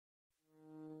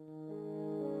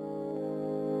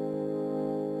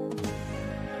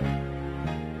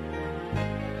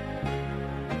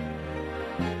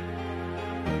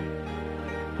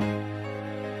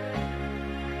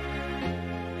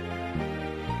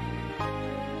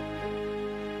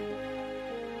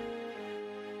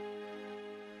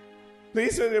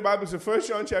Please turn your Bibles to 1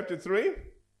 John chapter 3.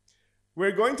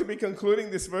 We're going to be concluding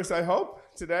this verse, I hope,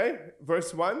 today,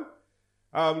 verse 1.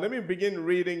 Let me begin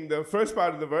reading the first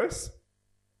part of the verse,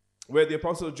 where the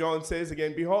Apostle John says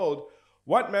again, "Behold,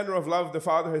 what manner of love the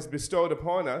Father has bestowed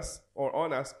upon us, or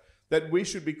on us, that we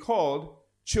should be called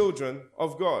children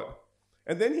of God."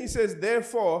 And then he says,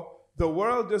 "Therefore, the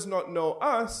world does not know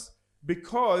us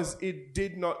because it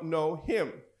did not know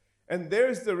him." And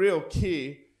there's the real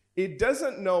key. It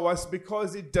doesn't know us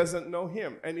because it doesn't know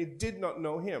him, and it did not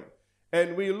know him.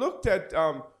 And we looked at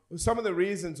some of the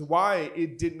reasons why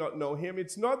it did not know him.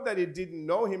 It's not that it didn't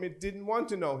know him, it didn't want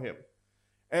to know him.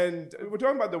 And we're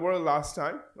talking about the world last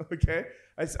time, okay?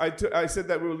 I said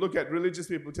that we will look at religious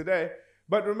people today.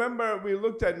 But remember, we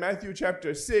looked at Matthew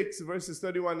chapter 6, verses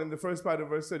 31 and the first part of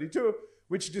verse 32,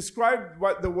 which described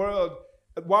why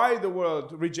the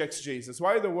world rejects Jesus,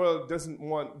 why the world doesn't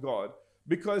want God.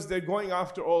 Because they're going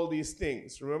after all these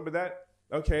things. Remember that?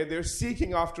 Okay, they're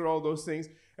seeking after all those things.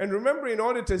 And remember, in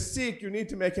order to seek, you need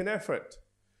to make an effort.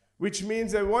 Which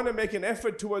means they want to make an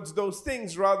effort towards those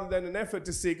things rather than an effort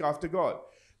to seek after God.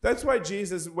 That's why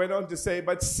Jesus went on to say,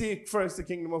 "But seek first the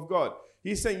kingdom of God."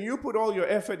 He's saying you put all your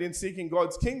effort in seeking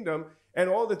God's kingdom, and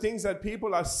all the things that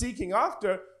people are seeking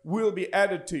after will be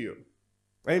added to you.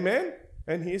 Amen?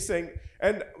 And he's saying,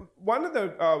 and one of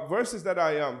the verses that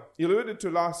I alluded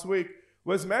to last week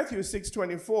was Matthew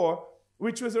 6:24,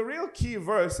 which was a real key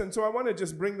verse. And so I want to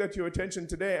just bring that to your attention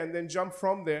today and then jump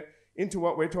from there into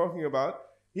what we're talking about.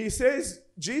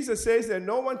 Jesus says that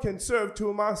no one can serve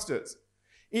two masters.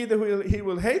 Either he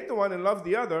will hate the one and love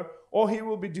the other, or he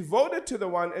will be devoted to the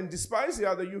one and despise the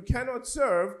other. You cannot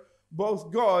serve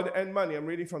both God and money. I'm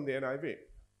reading from the NIV.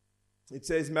 It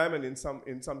says mammon in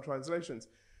some translations.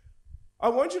 I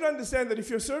want you to understand that if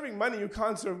you're serving money, you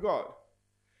can't serve God.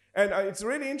 And it's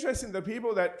really interesting, the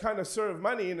people that kind of serve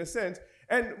money in a sense.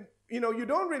 And, you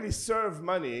don't really serve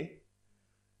money.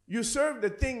 You serve the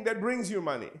thing that brings you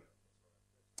money.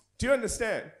 Do you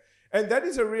understand? And that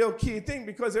is a real key thing,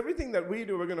 because everything that we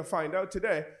do, we're going to find out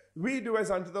today, we do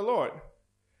as unto the Lord.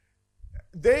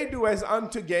 They do as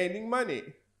unto gaining money.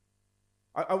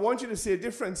 I want you to see a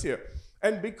difference here.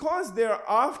 And because they're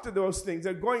after those things,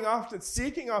 they're going after,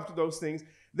 seeking after those things,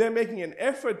 they're making an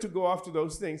effort to go after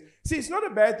those things. See, it's not a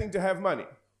bad thing to have money.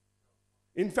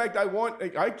 In fact,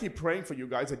 I keep praying for you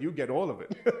guys that you get all of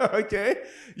it. Okay?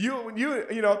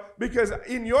 Because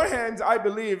in your hands, I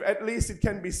believe at least it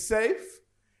can be safe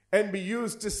and be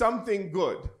used to something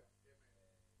good.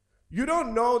 You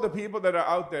don't know the people that are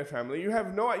out there, family. You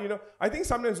have I think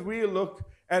sometimes we look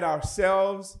at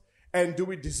ourselves and do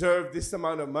we deserve this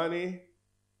amount of money?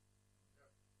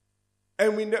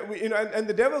 And and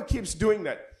the devil keeps doing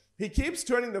that. He keeps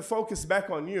turning the focus back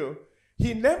on you.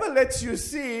 He never lets you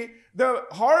see the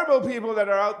horrible people that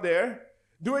are out there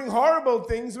doing horrible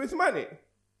things with money.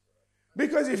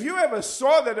 Because if you ever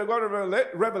saw that or got a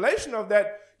revelation of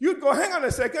that, you'd go, hang on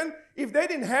a second, if they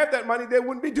didn't have that money, they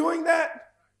wouldn't be doing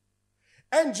that.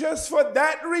 And just for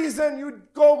that reason,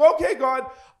 you'd go, okay, God,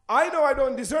 I know I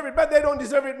don't deserve it, but they don't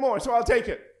deserve it more, so I'll take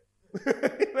it.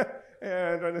 And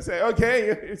I'm trying to say,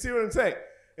 okay, you see what I'm saying?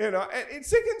 And it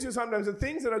sickens you sometimes, the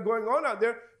things that are going on out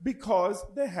there, because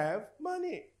they have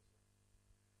money.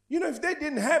 If they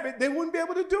didn't have it, they wouldn't be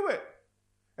able to do it.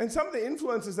 And some of the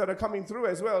influences that are coming through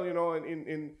as well,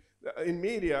 in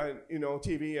media,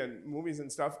 TV and movies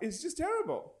and stuff, is just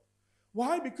terrible.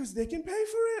 Why? Because they can pay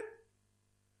for it.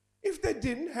 If they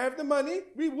didn't have the money,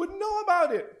 we wouldn't know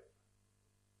about it.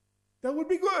 That would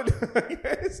be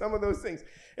good. Some of those things.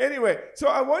 Anyway, so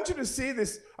I want you to see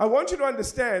this. I want you to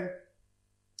understand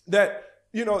that,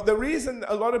 the reason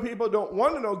a lot of people don't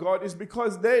want to know God is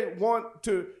because they want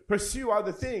to pursue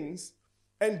other things,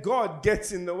 and God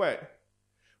gets in the way.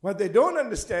 What they don't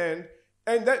understand,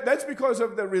 and that's because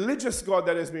of the religious God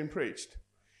that has been preached.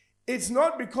 It's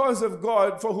not because of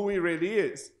God for who he really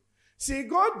is. See,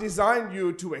 God designed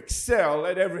you to excel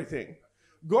at everything.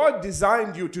 God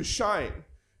designed you to shine.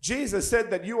 Jesus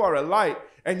said that you are a light,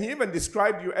 and he even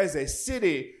described you as a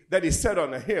city that is set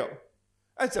on a hill.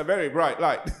 That's a very bright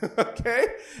light, okay?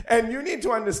 And you need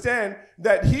to understand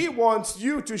that he wants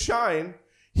you to shine.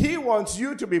 He wants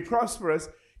you to be prosperous.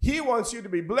 He wants you to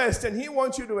be blessed, and he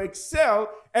wants you to excel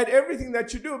at everything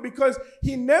that you do, because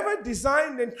he never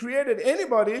designed and created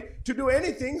anybody to do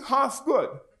anything half good.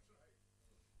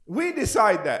 We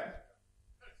decide that.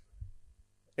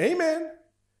 Amen.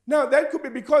 Now, that could be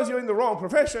because you're in the wrong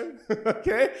profession,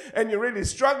 okay? And you're really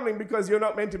struggling because you're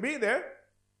not meant to be there.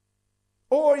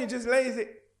 Or you're just lazy.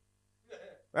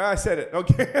 I said it,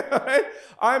 okay? All right?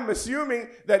 I'm assuming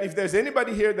that if there's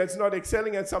anybody here that's not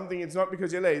excelling at something, it's not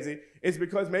because you're lazy, it's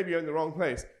because maybe you're in the wrong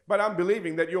place. But I'm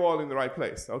believing that you're all in the right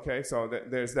place, okay? So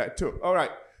there's that too. All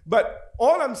right. But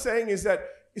all I'm saying is that,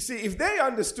 you see, if they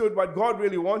understood what God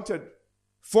really wanted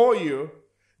for you,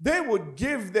 they would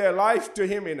give their life to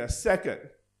Him in a second.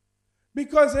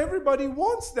 Because everybody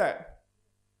wants that.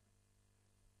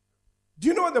 Do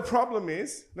you know what the problem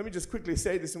is? Let me just quickly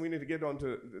say this and we need to get on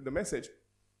to the message.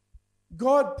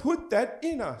 God put that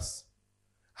in us.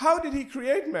 How did He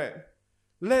create man?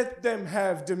 Let them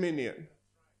have dominion.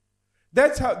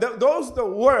 That's how, those are the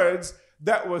words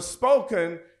that were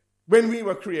spoken when we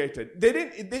were created.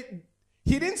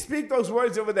 He didn't speak those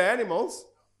words over the animals,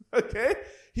 okay?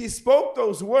 He spoke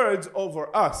those words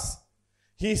over us.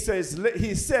 He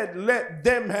said, let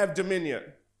them have dominion.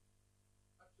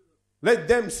 Let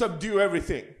them subdue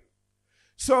everything.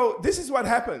 So this is what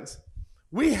happens.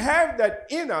 We have that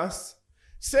in us.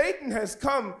 Satan has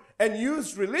come and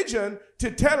used religion to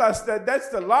tell us that that's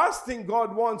the last thing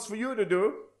God wants for you to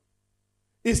do,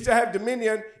 is to have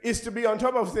dominion, is to be on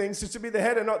top of things, is to be the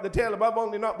head and not the tail, above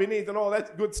only, not beneath, and all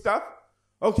that good stuff.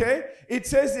 Okay? It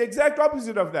says the exact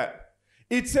opposite of that.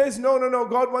 It says, no,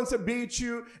 God wants to beat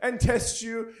you and test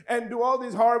you and do all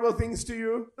these horrible things to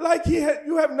you. Like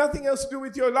you have nothing else to do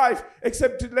with your life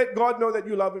except to let God know that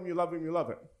you love Him, you love Him, you love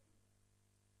Him.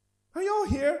 Are you all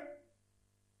here?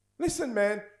 Listen,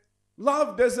 man,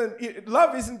 love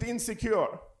isn't insecure.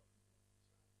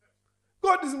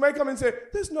 God doesn't come and say,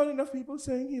 there's not enough people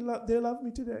saying they love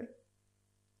me today.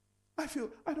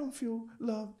 I don't feel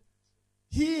loved.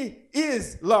 He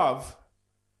is love.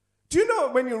 Do you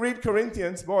know when you read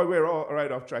Corinthians, boy, we're all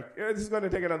right off track. This is going to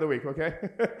take another week, okay?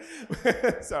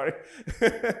 Sorry.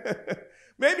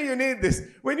 Maybe you need this.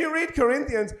 When you read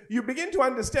Corinthians, you begin to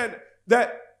understand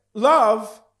that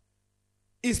love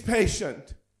is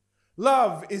patient.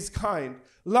 Love is kind.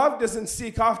 Love doesn't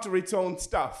seek after its own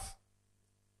stuff.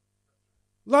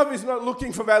 Love is not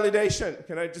looking for validation.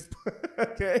 Can I just,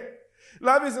 okay?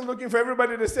 Love isn't looking for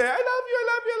everybody to say, I love you, I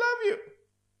love you, I love you.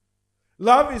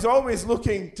 Love is always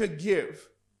looking to give.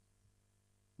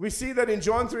 We see that in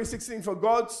John 3:16, for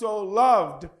God so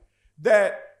loved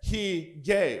that He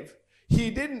gave.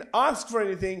 He didn't ask for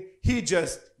anything, He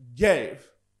just gave.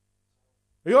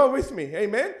 Are you all with me?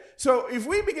 Amen? So if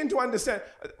we begin to understand,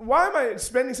 why am I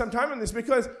spending some time on this?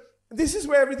 Because this is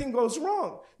where everything goes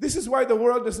wrong. This is why the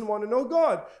world doesn't want to know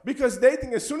God. Because they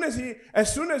think as soon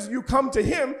as you come to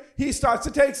Him, He starts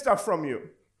to take stuff from you.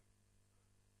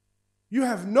 You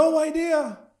have no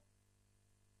idea.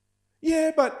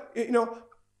 Yeah, but,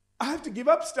 I have to give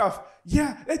up stuff.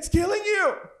 Yeah, it's killing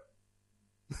you.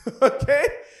 Okay?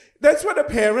 That's what a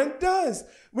parent does.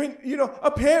 When, a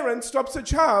parent stops a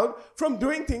child from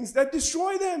doing things that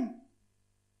destroy them.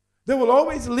 They will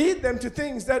always lead them to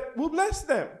things that will bless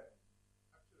them.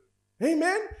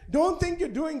 Amen? Don't think you're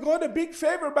doing God a big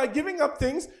favor by giving up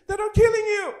things that are killing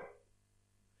you.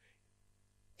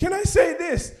 Can I say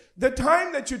this? The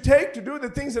time that you take to do the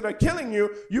things that are killing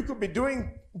you, you could be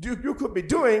doing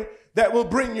that will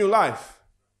bring you life.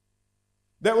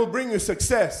 That will bring you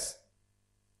success.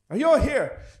 Are you all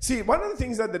here? See, one of the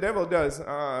things that the devil does,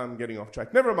 I'm getting off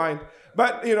track, never mind.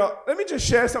 But, let me just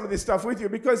share some of this stuff with you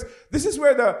because this is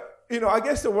where I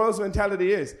guess the world's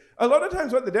mentality is. A lot of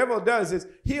times what the devil does is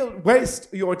he'll waste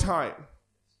your time.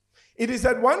 It is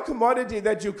that one commodity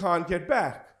that you can't get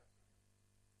back.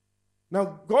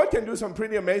 Now, God can do some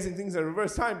pretty amazing things in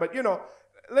reverse time, but,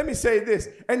 let me say this,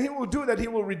 and He will do that. He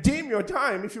will redeem your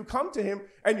time. If you come to Him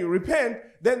and you repent,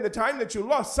 then the time that you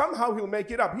lost, somehow He'll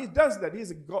make it up. He does that.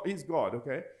 He's God,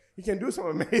 okay? He can do some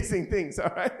amazing things,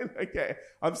 all right? Okay,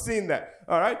 I've seen that,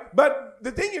 all right? But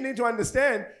the thing you need to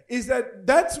understand is that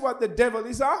that's what the devil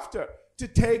is after, to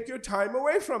take your time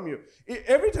away from you.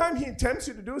 Every time he tempts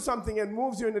you to do something and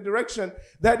moves you in a direction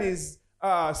that is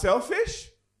selfish,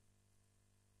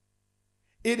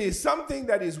 it is something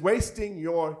that is wasting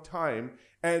your time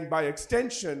and by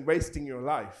extension, wasting your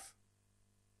life.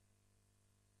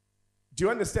 Do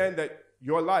you understand that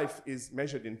your life is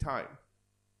measured in time?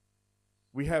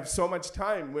 We have so much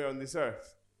time we're on this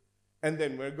earth and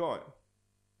then we're gone.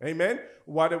 Amen?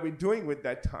 What are we doing with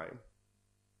that time?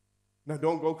 Now,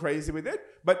 don't go crazy with it,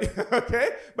 but okay?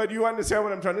 But you understand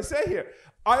what I'm trying to say here.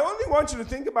 I only want you to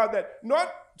think about that,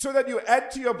 not so that you add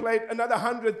to your plate another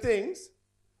 100 things,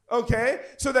 okay,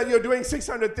 so that you're doing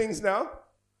 600 things now.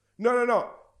 No.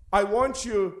 I want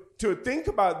you to think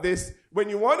about this when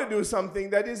you want to do something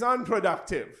that is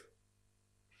unproductive,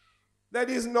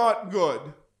 that is not good.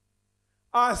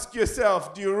 Ask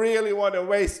yourself, do you really want to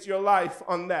waste your life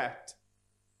on that?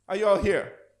 Are you all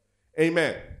here?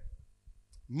 Amen.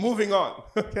 Moving on,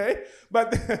 okay?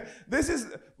 But this is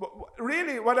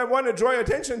really what I want to draw your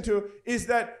attention to is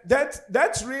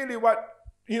that's really what,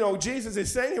 Jesus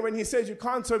is saying here when he says you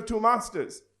can't serve two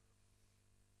masters.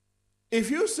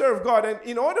 If you serve God, and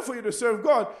in order for you to serve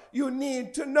God, you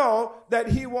need to know that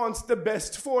he wants the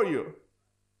best for you.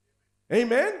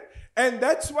 Amen? And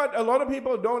that's what a lot of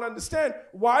people don't understand.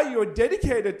 Why you're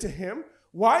dedicated to him,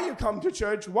 why you come to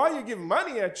church, why you give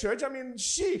money at church. I mean,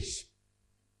 sheesh.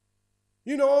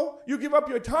 You give up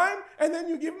your time and then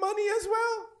you give money as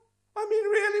well. I mean,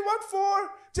 really, what for?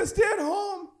 Just stay at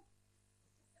home.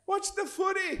 Watch the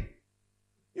footy.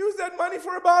 Use that money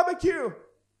for a barbecue.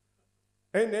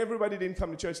 And everybody didn't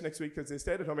come to church next week because they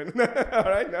stayed at home. All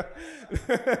right, now.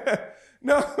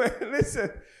 No, listen.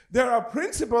 There are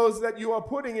principles that you are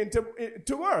putting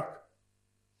into work.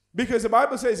 Because the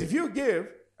Bible says if you give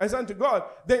as unto God,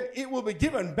 then it will be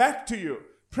given back to you.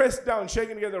 Pressed down,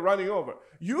 shaken together, running over.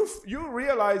 You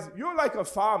realize you're like a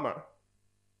farmer.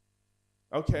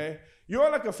 Okay?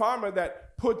 You're like a farmer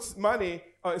that puts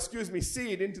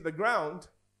seed into the ground.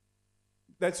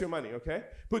 That's your money, okay?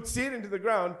 Put seed into the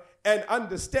ground and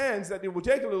understands that it will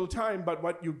take a little time, but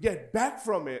what you get back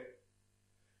from it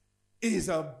is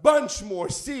a bunch more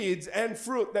seeds and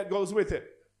fruit that goes with it.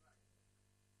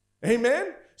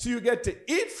 Amen? So you get to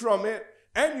eat from it,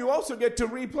 and you also get to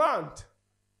replant.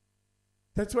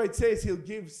 That's why it says he'll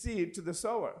give seed to the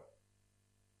sower.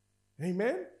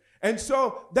 Amen? And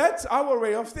so that's our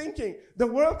way of thinking. The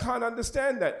world can't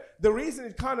understand that. The reason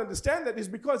it can't understand that is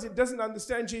because it doesn't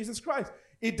understand Jesus Christ.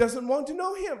 It doesn't want to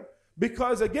know him.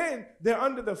 Because again, they're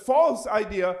under the false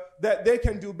idea that they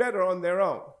can do better on their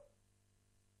own.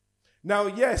 Now,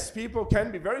 yes, people can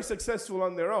be very successful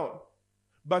on their own.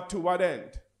 But to what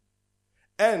end?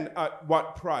 And at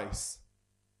what price?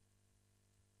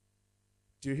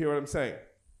 Do you hear what I'm saying?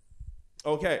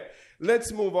 Okay,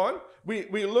 let's move on.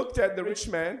 We looked at the rich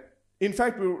man. In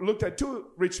fact, we looked at two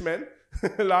rich men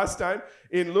last time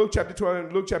in Luke chapter 12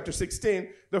 and Luke chapter 16.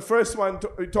 The first one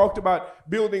we talked about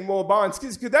building more barns,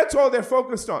 because that's all they're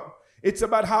focused on. It's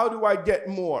about how do I get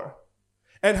more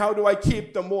and how do I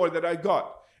keep the more that I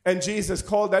got. And Jesus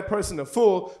called that person a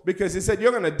fool because he said,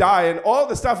 you're going to die and all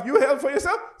the stuff you held for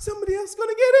yourself, somebody else is going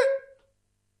to get it.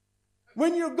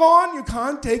 When you're gone, you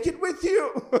can't take it with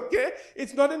you, okay?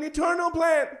 It's not an eternal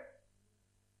plan.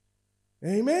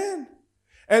 Amen.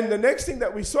 And the next thing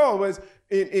that we saw was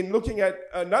in looking at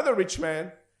another rich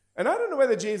man, and I don't know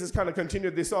whether Jesus kind of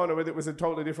continued this on or whether it was a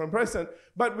totally different person,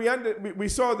 but we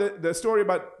saw the story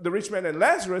about the rich man and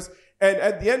Lazarus, and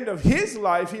at the end of his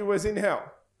life, he was in hell.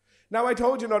 Now, I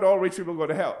told you not all rich people go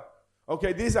to hell.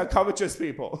 Okay, these are covetous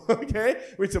people, okay?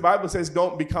 Which the Bible says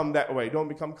don't become that way. Don't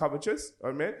become covetous,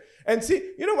 amen? And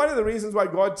see, one of the reasons why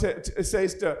God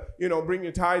says to, bring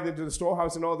your tithe into the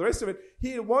storehouse and all the rest of it,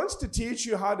 he wants to teach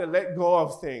you how to let go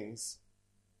of things.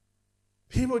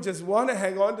 People just want to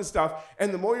hang on to stuff,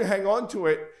 and the more you hang on to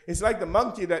it, it's like the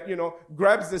monkey that,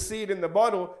 grabs the seed in the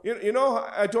bottle.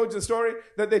 I told you the story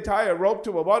that they tie a rope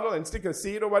to a bottle and stick a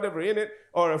seed or whatever in it,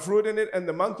 or a fruit in it, and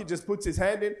the monkey just puts his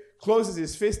hand in, closes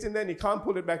his fist in there, and he can't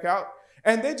pull it back out.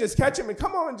 And they just catch him and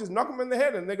come on and just knock him in the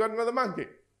head, and they got another monkey.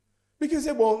 Because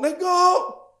they won't let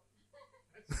go.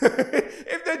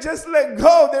 If they just let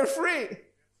go, they're free.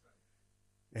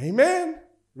 Amen?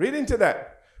 Read into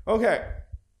that. Okay.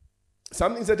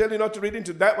 Some things I tell you not to read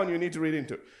into, that one you need to read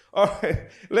into. All right,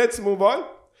 let's move on.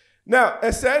 Now,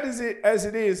 as sad as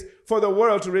it is for the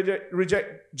world to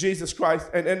reject Jesus Christ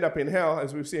and end up in hell,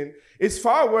 as we've seen, it's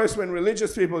far worse when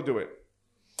religious people do it.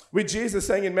 With Jesus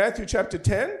saying in Matthew chapter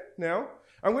 10, now,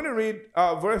 I'm going to read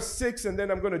verse 6, and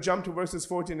then I'm going to jump to verses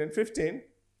 14 and 15.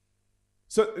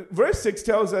 So verse 6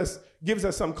 gives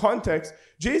us some context.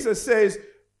 Jesus says,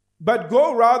 but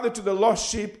go rather to the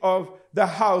lost sheep of the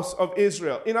house of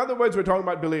Israel. In other words, we're talking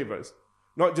about believers,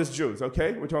 not just Jews,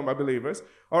 okay? We're talking about believers.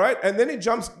 All right? And then he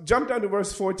jump down to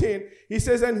verse 14. He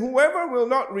says, and whoever will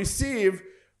not receive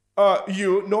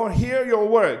you nor hear your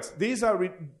words. These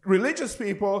are religious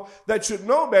people that should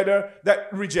know better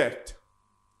that reject.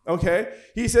 Okay?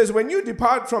 He says, when you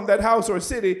depart from that house or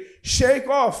city, shake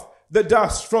off the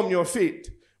dust from your feet.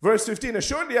 Verse 15,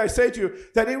 assuredly I say to you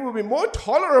that it will be more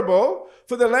tolerable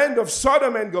for the land of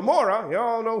Sodom and Gomorrah, you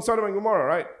all know Sodom and Gomorrah,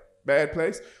 right? Bad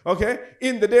place, okay?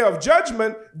 In the day of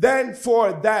judgment than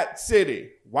for that city.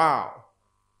 Wow.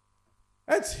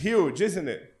 That's huge, isn't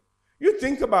it? You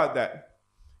think about that.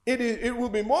 It will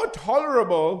be more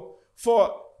tolerable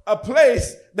for a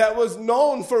place that was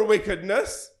known for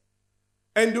wickedness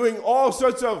and doing all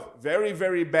sorts of very,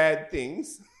 very bad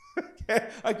things.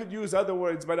 I could use other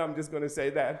words, but I'm just going to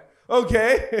say that.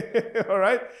 Okay, all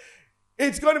right?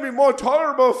 it's going to be more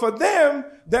tolerable for them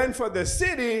than for the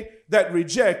city that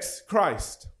rejects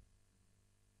Christ.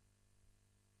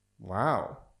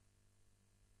 Wow.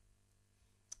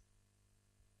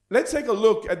 Let's take a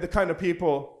look at the kind of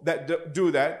people that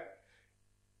do that.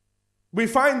 We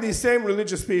find these same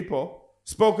religious people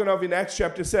spoken of in Acts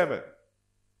chapter 7.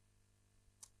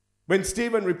 When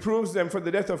Stephen reproves them for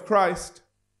the death of Christ,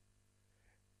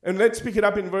 and let's pick it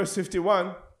up in verse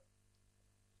 51.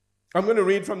 I'm going to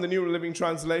read from the New Living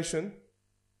Translation.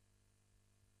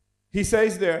 He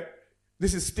says there,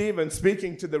 this is Stephen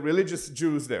speaking to the religious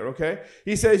Jews there, okay?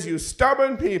 He says, you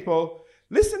stubborn people.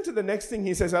 Listen to the next thing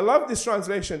he says. I love this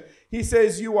translation. He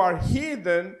says, you are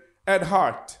heathen at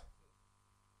heart.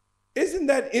 Isn't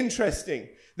that interesting?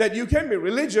 That you can be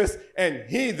religious and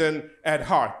heathen at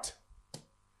heart.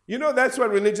 You know, that's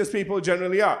what religious people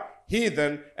generally are.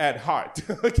 Heathen at heart,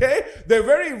 okay? They're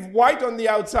very white on the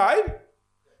outside.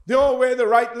 They all wear the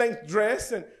right length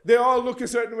dress, and they all look a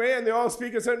certain way, and they all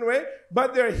speak a certain way,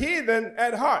 but they're heathen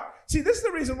at heart. See, this is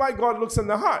the reason why God looks on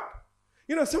the heart.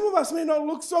 You know, some of us may not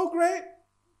look so great.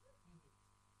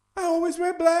 I always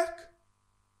wear black.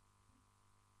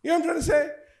 You know what I'm trying to say?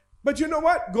 But you know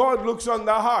what? God looks on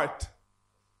the heart.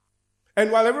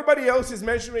 And while everybody else is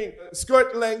measuring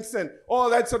skirt lengths and all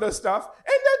that sort of stuff,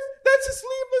 and that's a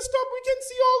sleeveless top. We can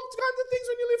see all kinds of things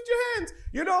when you lift your hands.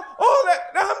 You know, all that.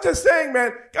 Now, I'm just saying,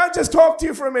 man, God just talk to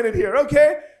you for a minute here,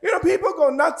 okay? You know, people go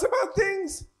nuts about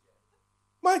things.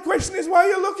 My question is, why are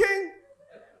you looking?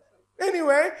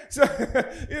 Anyway, so,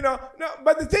 you know, no,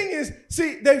 but the thing is,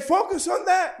 see, they focus on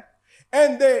that.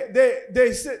 And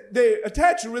they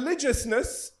attach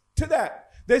religiousness to that.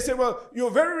 They say, well,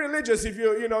 you're very religious if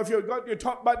you've got your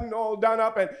top button all done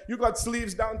up and you got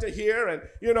sleeves down to here and,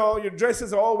 you know, your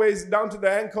dresses are always down to the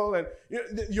ankle and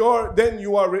you are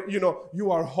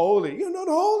holy. You're not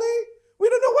holy. We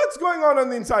don't know what's going on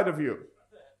the inside of you.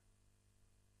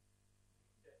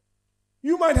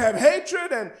 You might have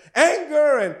hatred and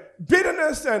anger and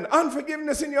bitterness and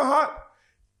unforgiveness in your heart.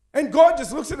 And God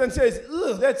just looks at it and says,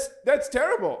 ugh, that's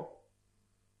terrible.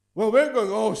 Well, we're going,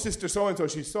 oh, sister so-and-so,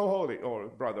 she's so holy. Or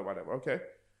brother, whatever, okay?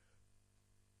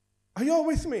 Are you all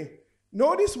with me?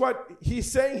 Notice what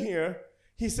he's saying here.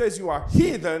 He says you are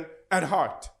heathen at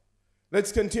heart.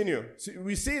 Let's continue. So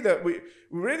we see that we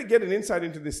really get an insight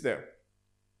into this there.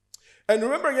 And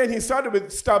remember again, he started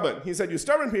with stubborn. He said, you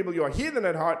stubborn people, you are heathen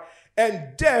at heart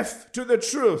and deaf to the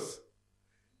truth.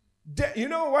 You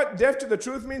know what deaf to the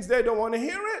truth means? They don't want to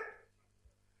hear it.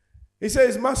 He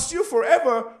says, must you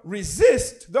forever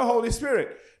resist the Holy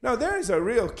Spirit? Now, there is a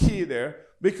real key there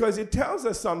because it tells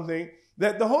us something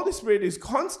that the Holy Spirit is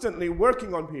constantly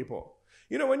working on people.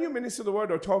 You know, when you minister the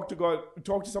word or talk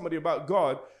to somebody about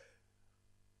God,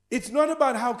 it's not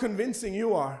about how convincing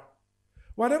you are.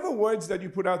 Whatever words that you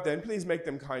put out there, and please make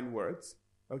them kind words,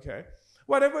 okay?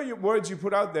 Whatever words you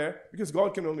put out there, because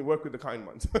God can only work with the kind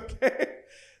ones, okay?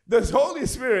 The Holy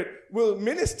Spirit will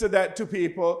minister that to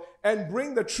people and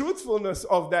bring the truthfulness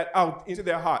of that out into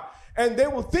their heart. And they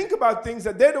will think about things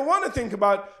that they don't want to think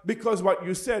about because what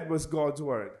you said was God's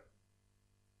word.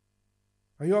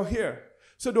 Are you all here?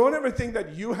 So don't ever think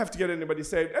that you have to get anybody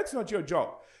saved. That's not your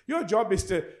job. Your job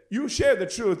is you share the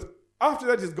truth. After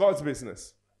that is God's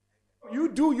business. You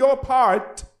do your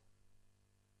part.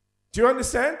 Do you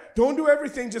understand? Don't do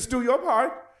everything. Just do your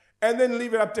part and then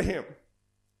leave it up to Him.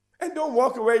 And don't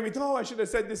walk away with, oh, I should have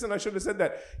said this and I should have said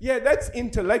that. Yeah, that's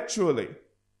intellectually.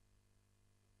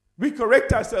 We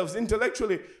correct ourselves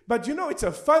intellectually. But you know, it's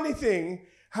a funny thing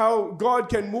how God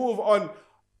can move on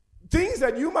things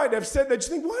that you might have said that you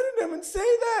think, why didn't I even say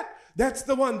that? That's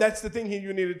the one. That's the thing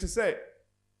you needed to say.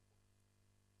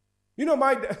 You know,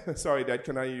 my dad, sorry, Dad,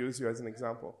 can I use you as an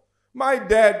example? My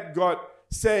dad got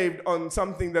saved on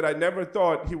something that I never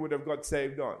thought he would have got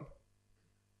saved on.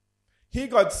 He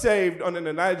got saved on an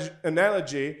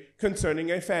analogy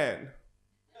concerning a fan.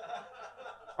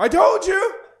 I told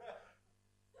you.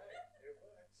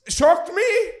 Shocked me.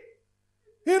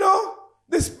 You know,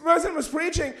 this person was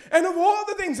preaching, and of all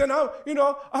the things, and I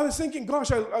was thinking,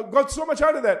 gosh, I got so much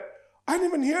out of that. I didn't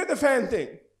even hear the fan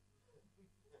thing.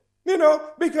 You know,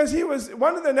 because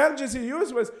one of the analogies he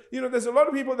used was, you know, there's a lot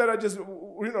of people that are just,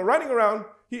 you know, running around.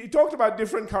 He talked about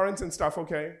different currents and stuff,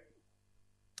 okay?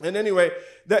 And anyway,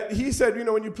 that he said, you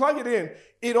know, when you plug it in,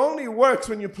 it only works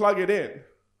when you plug it in.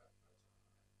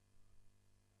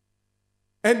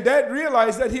 And Dad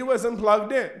realized that he wasn't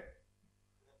plugged in.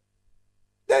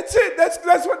 That's it.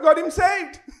 That's what got him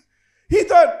saved. He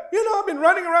thought, you know, I've been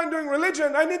running around doing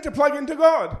religion. I need to plug into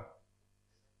God.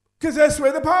 Because that's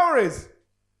where the power is.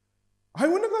 I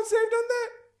wouldn't have got saved on that.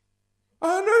 I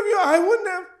don't know if I wouldn't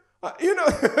have.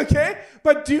 Okay?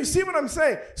 But do you see what I'm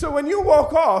saying? So when you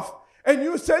walk off and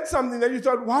you said something that you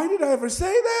thought, why did I ever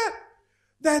say that?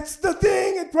 That's the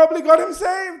thing. It probably got him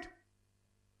saved.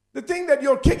 The thing that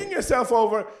you're kicking yourself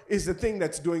over is the thing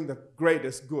that's doing the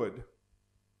greatest good.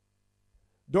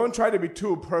 Don't try to be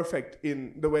too perfect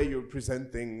in the way you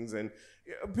present things. And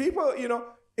people,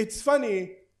 it's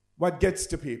funny what gets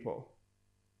to people.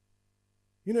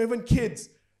 Even kids,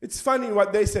 it's funny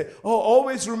what they say. Oh,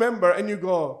 always remember. And you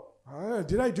go,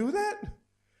 did I do that?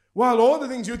 Well, all the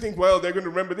things you think, well, they're going to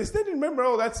remember this. They didn't remember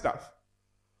all that stuff.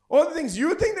 All the things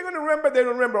you think they're going to remember, they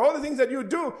don't remember. All the things that you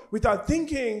do without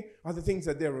thinking are the things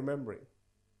that they're remembering.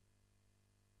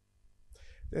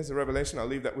 There's a revelation. I'll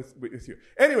leave that with you.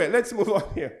 Anyway, let's move on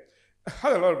here. I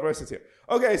had a lot of verses here.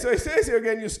 Okay, so it says here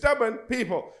again, you stubborn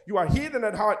people, you are heathen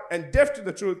at heart and deaf to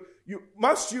the truth.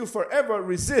 Must you forever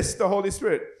resist the Holy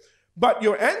Spirit? But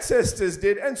your ancestors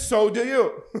did, and so do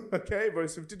you. Okay,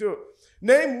 verse 52.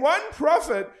 Name one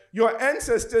prophet your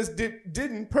ancestors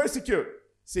didn't persecute.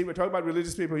 See, we're talking about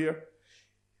religious people here.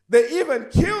 They even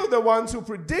killed the ones who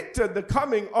predicted the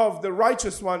coming of the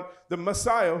righteous one, the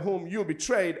Messiah, whom you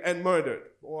betrayed and murdered.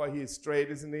 Boy, he's straight,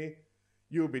 isn't he?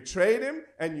 You betrayed him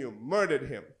and you murdered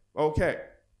him. Okay.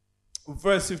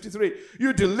 Verse 53.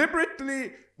 You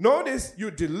deliberately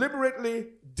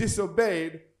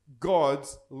disobeyed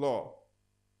God's law.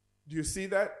 Do you see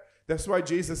that? That's why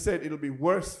Jesus said it'll be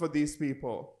worse for these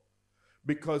people.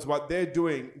 Because what they're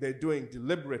doing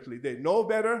deliberately. They know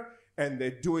better and they're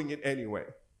doing it anyway.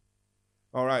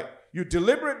 All right. You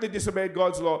deliberately disobeyed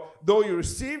God's law, though you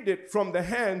received it from the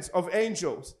hands of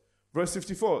angels. Verse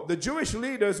 54. The Jewish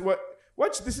leaders were,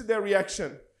 this is their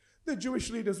reaction. The Jewish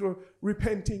leaders were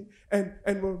repenting and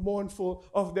were mournful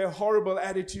of their horrible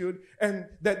attitude and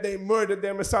that they murdered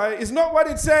their Messiah. It's not what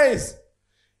it says.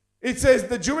 It says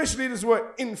the Jewish leaders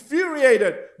were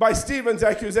infuriated by Stephen's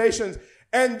accusations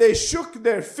and they shook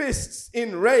their fists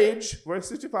in rage. Verse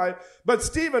 55. But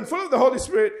Stephen, full of the Holy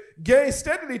Spirit, gazed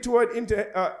steadily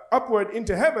upward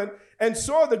into heaven and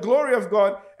saw the glory of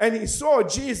God, and he saw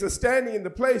Jesus standing in the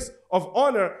place of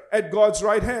honor at God's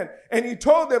right hand. And he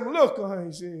told them, look,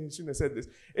 he shouldn't have said this.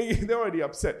 They're already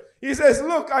upset. He says,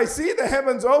 look, I see the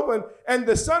heavens open and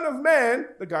the Son of Man,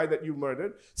 the guy that you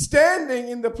murdered, standing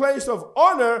in the place of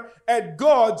honor at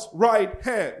God's right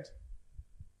hand.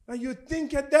 Now you'd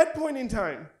think at that point in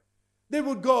time, they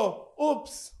would go,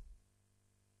 oops,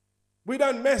 we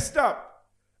done messed up.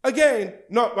 Again,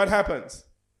 not what happens.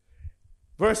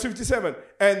 Verse 57,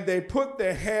 and they put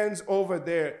their hands over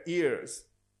their ears.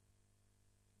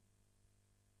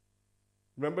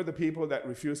 Remember the people that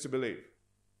refused to believe.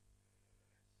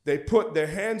 They put their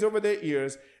hands over their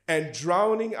ears, and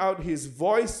drowning out his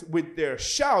voice with their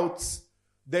shouts,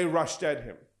 they rushed at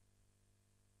him.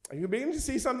 Are you beginning to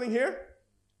see something here?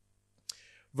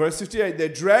 Verse 58, they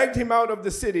dragged him out of the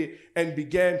city and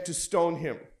began to stone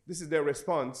him. This is their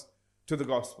response to the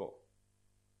gospel.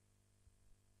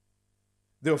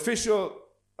 The official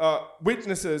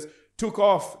witnesses took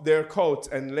off their coats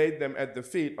and laid them at the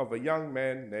feet of a young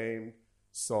man named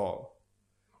Saul.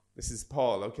 This is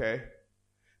Paul, okay?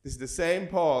 This is the same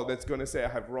Paul that's going to say, I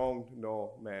have wronged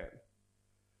no man,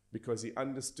 because he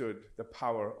understood the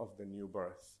power of the new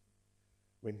birth.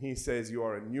 When he says you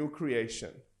are a new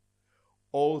creation,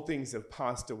 all things have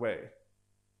passed away.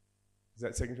 Is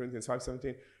that 2 Corinthians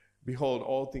 5:17? Behold,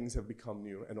 all things have become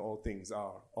new, and all things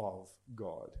are of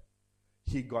God.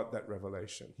 He got that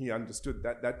revelation. He understood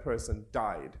that that person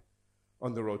died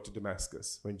on the road to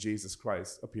Damascus when Jesus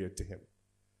Christ appeared to him.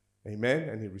 Amen?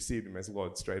 And he received him as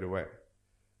Lord straight away.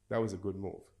 That was a good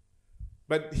move.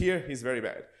 But here, he's very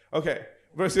bad. Okay,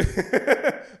 verse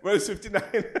 59.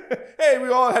 Hey, we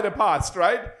all had a past,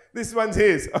 right? This one's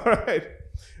his. All right.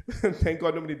 Thank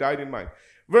God nobody died in mine.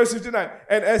 Verse 59.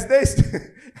 And as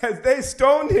they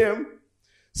stoned him,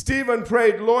 Stephen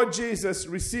prayed, Lord Jesus,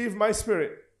 receive my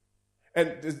spirit.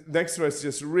 And the next verse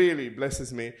just really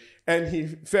blesses me. And he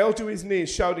fell to his knees,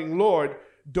 shouting, Lord,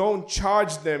 don't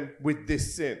charge them with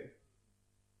this sin.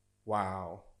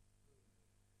 Wow.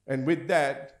 And with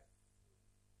that,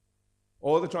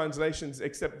 all the translations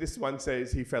except this one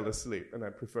says he fell asleep. And I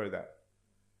prefer that,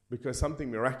 because something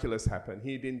miraculous happened.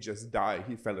 He didn't just die,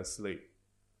 he fell asleep.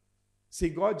 See,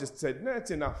 God just said, no,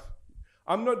 it's enough.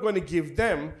 I'm not going to give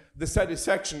them the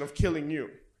satisfaction of killing you.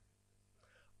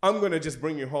 I'm going to just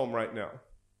bring you home right now.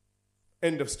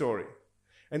 End of story.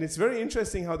 And it's very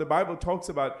interesting how the Bible talks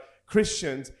about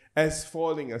Christians as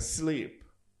falling asleep.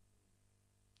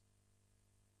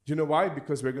 Do you know why?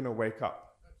 Because we're going to wake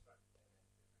up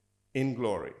in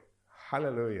glory.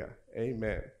 Hallelujah.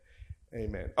 Amen.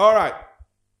 Amen. All right.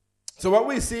 So what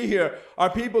we see here are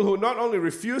people who not only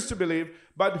refuse to believe,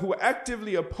 but who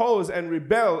actively oppose and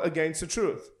rebel against the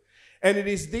truth. And it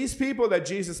is these people that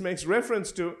Jesus makes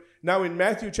reference to now in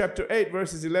Matthew chapter 8,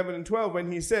 verses 11 and 12,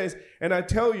 when he says, "And I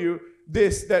tell you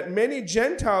this, that many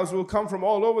Gentiles will come from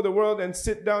all over the world and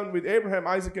sit down with Abraham,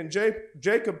 Isaac, and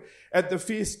Jacob at the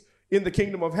feast in the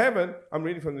kingdom of heaven." I'm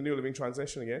reading from the New Living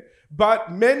Translation again.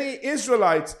 "But many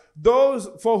Israelites, those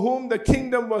for whom the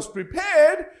kingdom was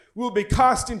prepared, will be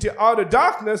cast into outer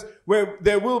darkness, where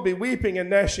there will be weeping and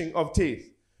gnashing of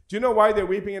teeth." Do you know why they're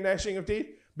weeping and gnashing of teeth?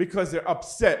 Because they're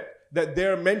upset that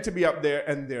they're meant to be up there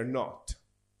and they're not.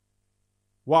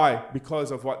 Why?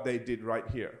 Because of what they did right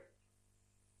here.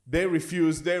 They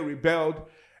refused, they rebelled,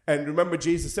 and remember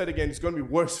Jesus said again, it's going to be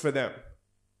worse for them.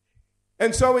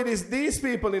 And so it is these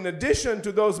people, in addition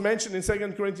to those mentioned in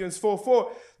 2 Corinthians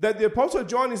 4:4, that the Apostle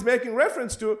John is making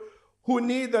reference to, who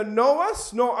neither know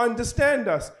us nor understand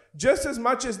us, just as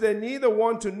much as they neither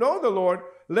want to know the Lord,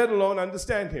 let alone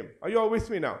understand him. Are you all with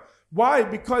me now? Why?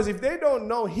 Because if they don't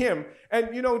know him,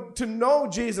 and to know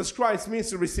Jesus Christ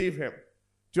means to receive him.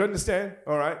 Do you understand?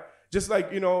 All right. Just like,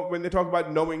 when they talk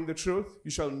about knowing the truth, you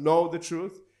shall know the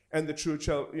truth, and the truth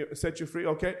shall set you free.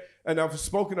 Okay. And I've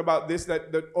spoken about this,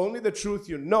 that only the truth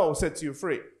you know sets you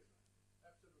free.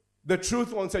 The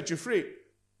truth won't set you free.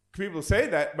 People say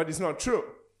that, but it's not true.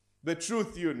 The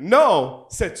truth you know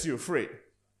sets you free.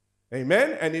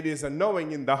 Amen? And it is a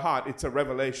knowing in the heart. It's a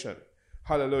revelation.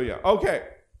 Hallelujah. Okay.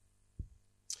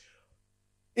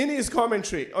 In his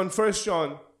commentary on 1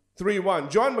 John 3:1,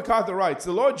 John MacArthur writes,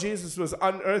 "The Lord Jesus was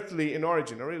unearthly in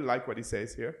origin." I really like what he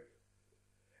says here.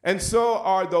 "And so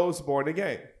are those born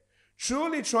again.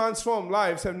 Truly transformed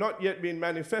lives have not yet been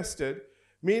manifested,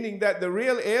 meaning that the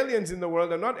real aliens in the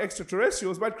world are not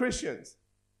extraterrestrials, but Christians."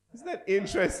 Isn't that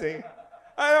interesting?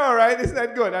 All right, isn't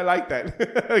that good? I like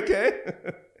that. Okay.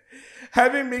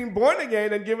 "Having been born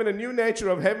again and given a new nature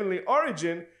of heavenly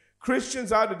origin,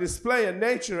 Christians are to display a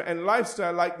nature and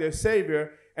lifestyle like their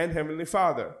Savior and Heavenly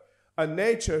Father. A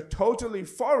nature totally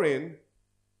foreign,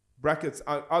 brackets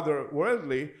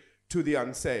otherworldly, to the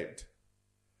unsaved.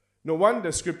 No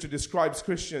wonder Scripture describes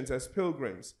Christians as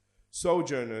pilgrims,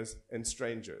 sojourners, and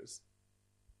strangers."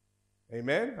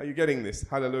 Amen? Are you getting this?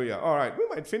 Hallelujah. All right, we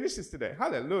might finish this today.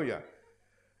 Hallelujah.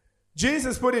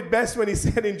 Jesus put it best when he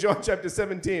said in John chapter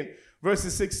 17,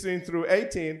 verses 16 through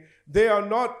 18, "They are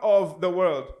not of the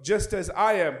world, just as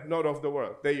I am not of the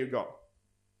world." There you go.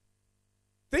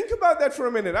 Think about that for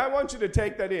a minute. I want you to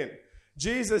take that in.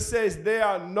 Jesus says they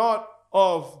are not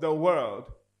of the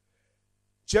world,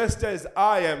 just as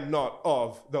I am not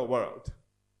of the world.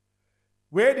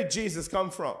 Where did Jesus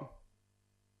come from?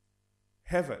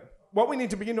 Heaven. What we need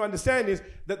to begin to understand is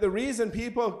that the reason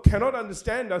people cannot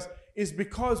understand us is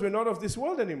because we're not of this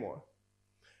world anymore.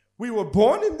 We were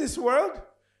born in this world.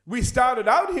 We started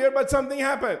out here, but something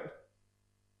happened.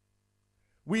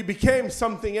 We became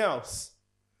something else.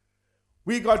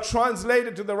 We got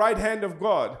translated to the right hand of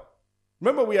God.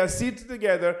 Remember, we are seated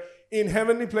together in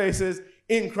heavenly places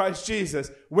in Christ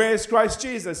Jesus. Where is Christ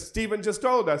Jesus? Stephen just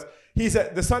told us.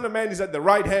 The Son of Man is at the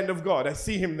right hand of God. I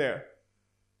see him there.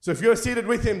 So if you're seated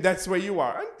with him, that's where you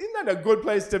are. Isn't that a good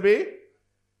place to be?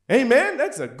 Amen?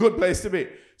 That's a good place to be.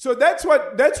 So that's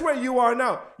where you are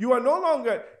now. You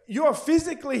are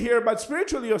physically here, but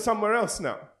spiritually you're somewhere else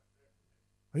now.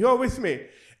 Are you all with me?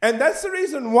 And that's the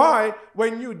reason why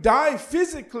when you die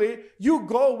physically, you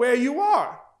go where you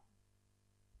are.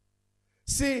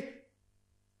 See,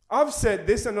 I've said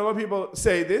this, and a lot of people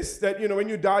say this, that, when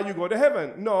you die, you go to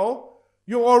heaven. No,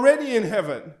 you're already in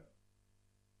heaven.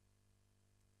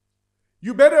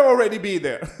 You better already be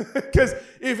there. Because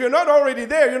if you're not already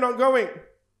there, you're not going.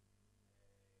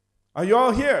 Are you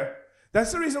all here?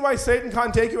 That's the reason why Satan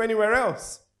can't take you anywhere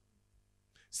else.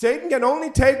 Satan can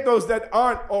only take those that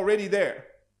aren't already there.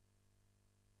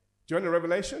 Do you want a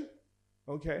revelation?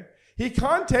 Okay. He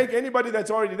can't take anybody that's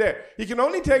already there. He can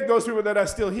only take those people that are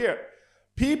still here.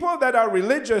 People that are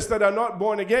religious, that are not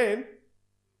born again,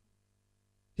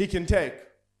 he can take.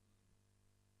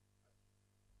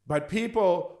 But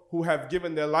people who have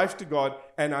given their life to God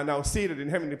and are now seated in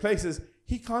heavenly places,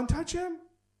 he can't touch them.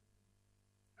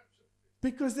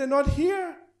 Because they're not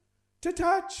here to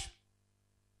touch.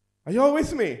 Are you all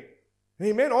with me?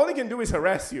 Amen. All he can do is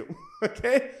harass you.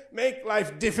 Okay? Make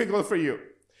life difficult for you.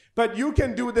 But you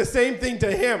can do the same thing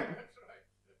to him.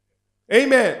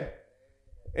 Amen.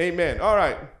 Amen. All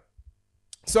right.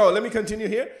 So let me continue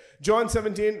here. John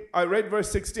 17, I read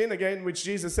verse 16 again, which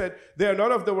Jesus said, "They are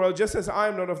not of the world, just as I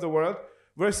am not of the world."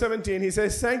 Verse 17, he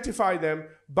says, "Sanctify them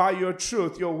by your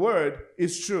truth. Your word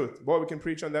is truth." Boy, we can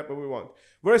preach on that, but we won't.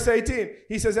 Verse 18,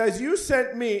 he says, "As you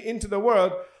sent me into the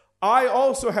world, I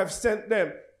also have sent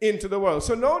them into the world.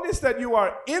 So notice that you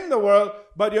are in the world,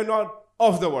 but you're not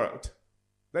of the world.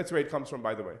 That's where it comes from,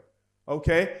 by the way.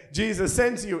 Okay? Jesus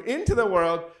sends you into the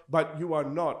world, but you are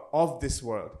not of this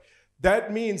world.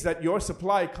 That means that your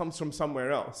supply comes from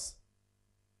somewhere else.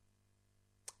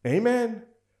 Amen.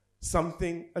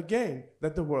 Something, again,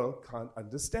 that the world can't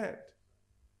understand.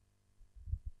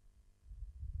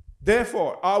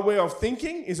 Therefore, our way of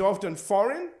thinking is often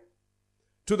foreign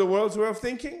to the world's way of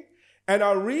thinking, and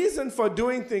our reason for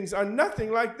doing things are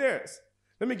nothing like theirs.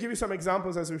 Let me give you some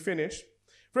examples as we finish.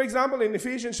 For example, in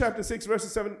Ephesians chapter 6,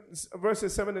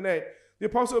 verses 7 and 8, the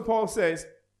Apostle Paul says,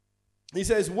 he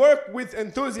says, work with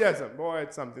enthusiasm. Boy,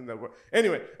 it's something that works.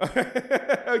 Anyway,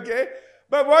 okay?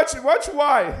 But watch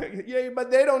why. Yeah,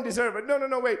 but they don't deserve it.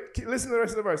 No, wait. Listen to the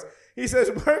rest of the verse. He says,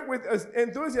 work with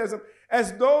enthusiasm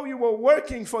as though you were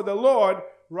working for the Lord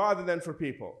rather than for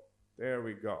people. There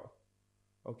we go.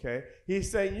 Okay? He's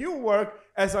saying you work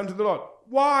as unto the Lord.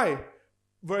 Why?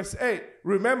 Verse 8,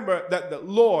 remember that the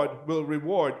Lord will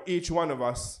reward each one of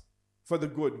us for the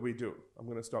good we do. I'm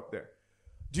going to stop there.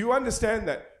 Do you understand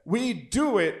that? We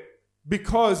do it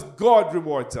because God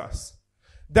rewards us.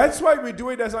 That's why we do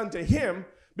it as unto Him,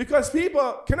 because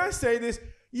people, can I say this?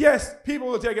 Yes, people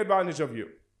will take advantage of you.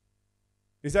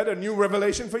 Is that a new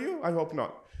revelation for you? I hope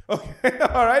not. Okay,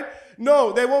 all right?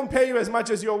 No, they won't pay you as much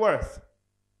as you're worth.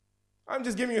 I'm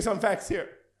just giving you some facts here.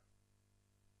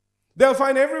 They'll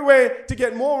find every way to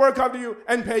get more work out of you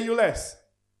and pay you less.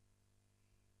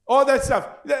 All that stuff.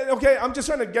 Okay, I'm just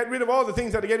trying to get rid of all the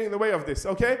things that are getting in the way of this,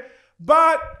 okay?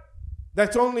 But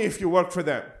that's only if you work for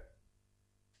them.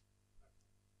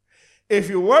 If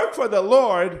you work for the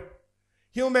Lord,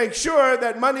 He'll make sure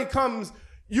that money comes.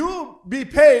 You'll be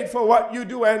paid for what you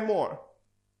do and more.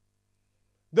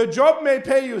 The job may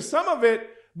pay you some of it,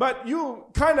 but you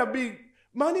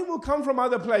money will come from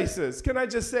other places. Can I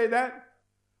just say that?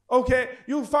 Okay,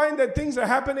 you'll find that things are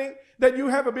happening, that you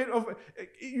have a bit of,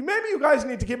 maybe you guys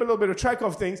need to keep a little bit of track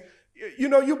of things.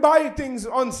 You buy things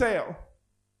on sale.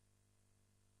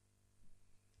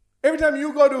 Every time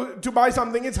you go to buy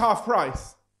something, it's half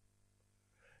price.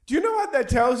 Do you know what that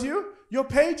tells you? Your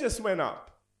pay just went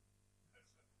up.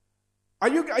 Are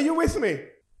you with me?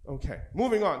 Okay,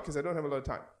 moving on, because I don't have a lot of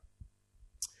time.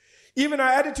 Even our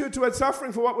attitude towards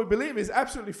suffering for what we believe is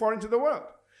absolutely foreign to the world.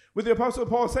 With the Apostle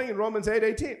Paul saying in Romans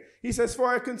 8:18, he says, for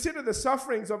I consider the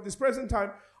sufferings of this present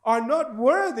time are not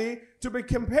worthy to be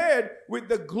compared with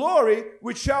the glory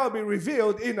which shall be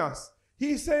revealed in us.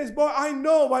 He says, boy, I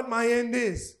know what my end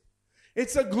is.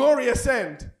 It's a glorious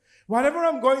end. Whatever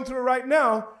I'm going through right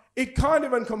now, it can't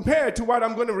even compare to what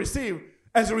I'm going to receive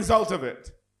as a result of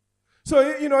it. So,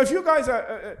 if you guys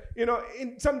are,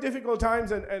 in some difficult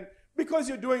times and because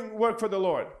you're doing work for the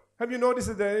Lord, have you noticed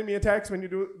that the enemy attacks when you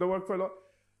do the work for the Lord?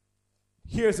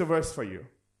 Here's a verse for you.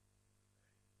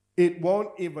 It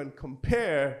won't even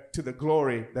compare to the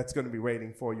glory that's going to be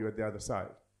waiting for you at the other side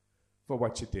for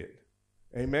what you did.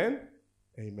 Amen?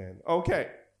 Amen.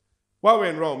 Okay. While we're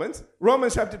in Romans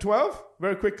chapter 12,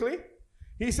 very quickly,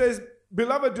 he says,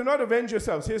 beloved, do not avenge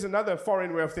yourselves. Here's another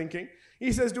foreign way of thinking.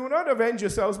 He says, do not avenge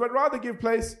yourselves, but rather give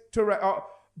place to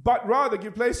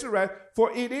wrath.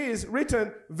 For it is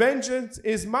written, vengeance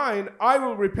is mine, I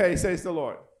will repay, says the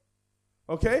Lord.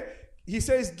 Okay? He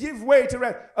says, give way to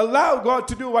wrath. Allow God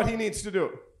to do what He needs to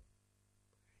do.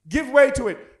 Give way to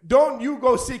it. Don't you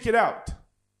go seek it out.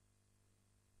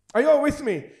 Are you all with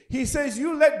me? He says,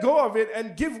 you let go of it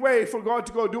and give way for God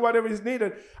to go do whatever is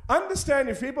needed. Understand,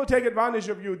 if people take advantage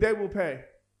of you, they will pay.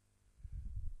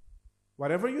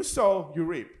 Whatever you sow, you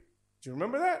reap. Do you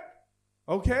remember that?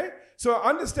 Okay? So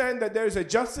understand that there is a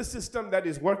justice system that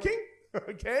is working.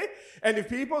 Okay? And if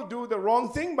people do the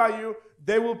wrong thing by you,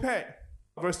 they will pay.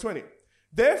 Verse 20.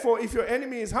 Therefore, if your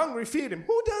enemy is hungry, feed him.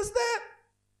 Who does that?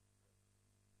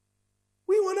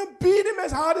 We want to beat him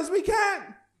as hard as we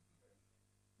can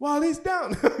while he's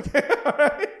down. Okay, all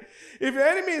right? If your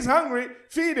enemy is hungry,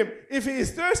 feed him. If he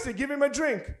is thirsty, give him a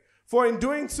drink. For in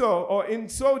doing so, or in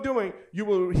so doing, you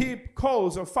will heap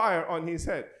coals of fire on his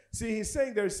head. See, he's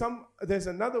saying there's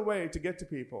another way to get to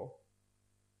people.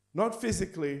 Not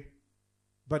physically,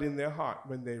 but in their heart,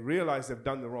 when they realize they've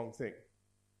done the wrong thing.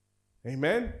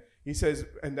 Amen? He says,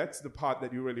 and that's the part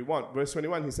that you really want. Verse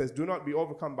 21, he says, do not be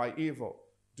overcome by evil.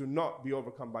 Do not be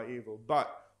overcome by evil, but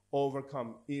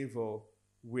overcome evil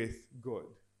with good.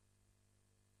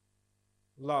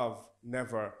 Love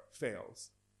never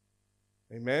fails.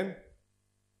 Amen?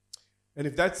 And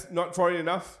if that's not foreign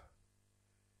enough,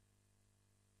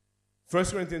 1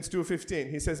 Corinthians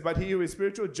 2:15, he says, but he who is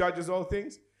spiritual judges all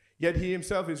things, yet he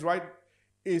himself is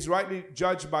rightly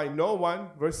judged by no one.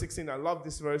 Verse 16, I love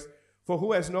this verse. For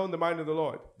who has known the mind of the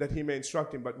Lord, that he may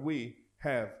instruct him? But we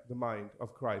have the mind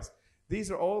of Christ. These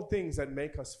are all things that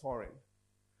make us foreign.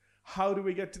 How do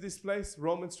we get to this place?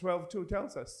 Romans 12:2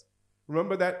 tells us.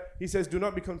 Remember that he says, do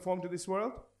not be conformed to this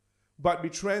world, but be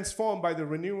transformed by the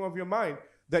renewing of your mind,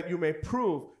 that you may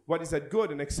prove what is that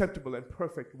good and acceptable and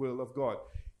perfect will of God.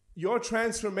 Your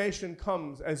transformation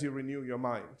comes as you renew your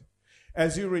mind.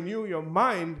 As you renew your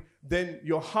mind, then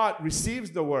your heart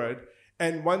receives the word,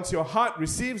 and once your heart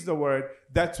receives the word,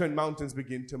 that's when mountains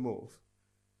begin to move.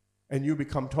 And you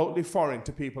become totally foreign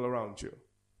to people around you.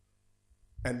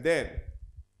 And then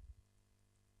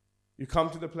you come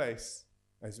to the place,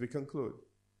 as we conclude,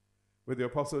 where the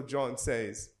Apostle John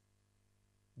says,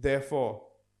 therefore,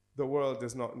 the world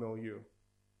does not know you.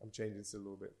 I'm changing this a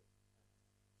little bit.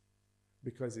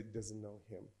 Because it doesn't know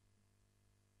him.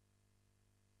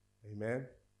 Amen.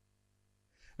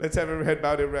 Let's have every head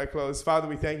bowed, every eye closed. Father,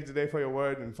 we thank you today for your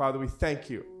word. And Father, we thank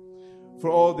you for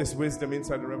all this wisdom,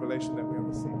 insight, and revelation that we have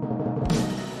received.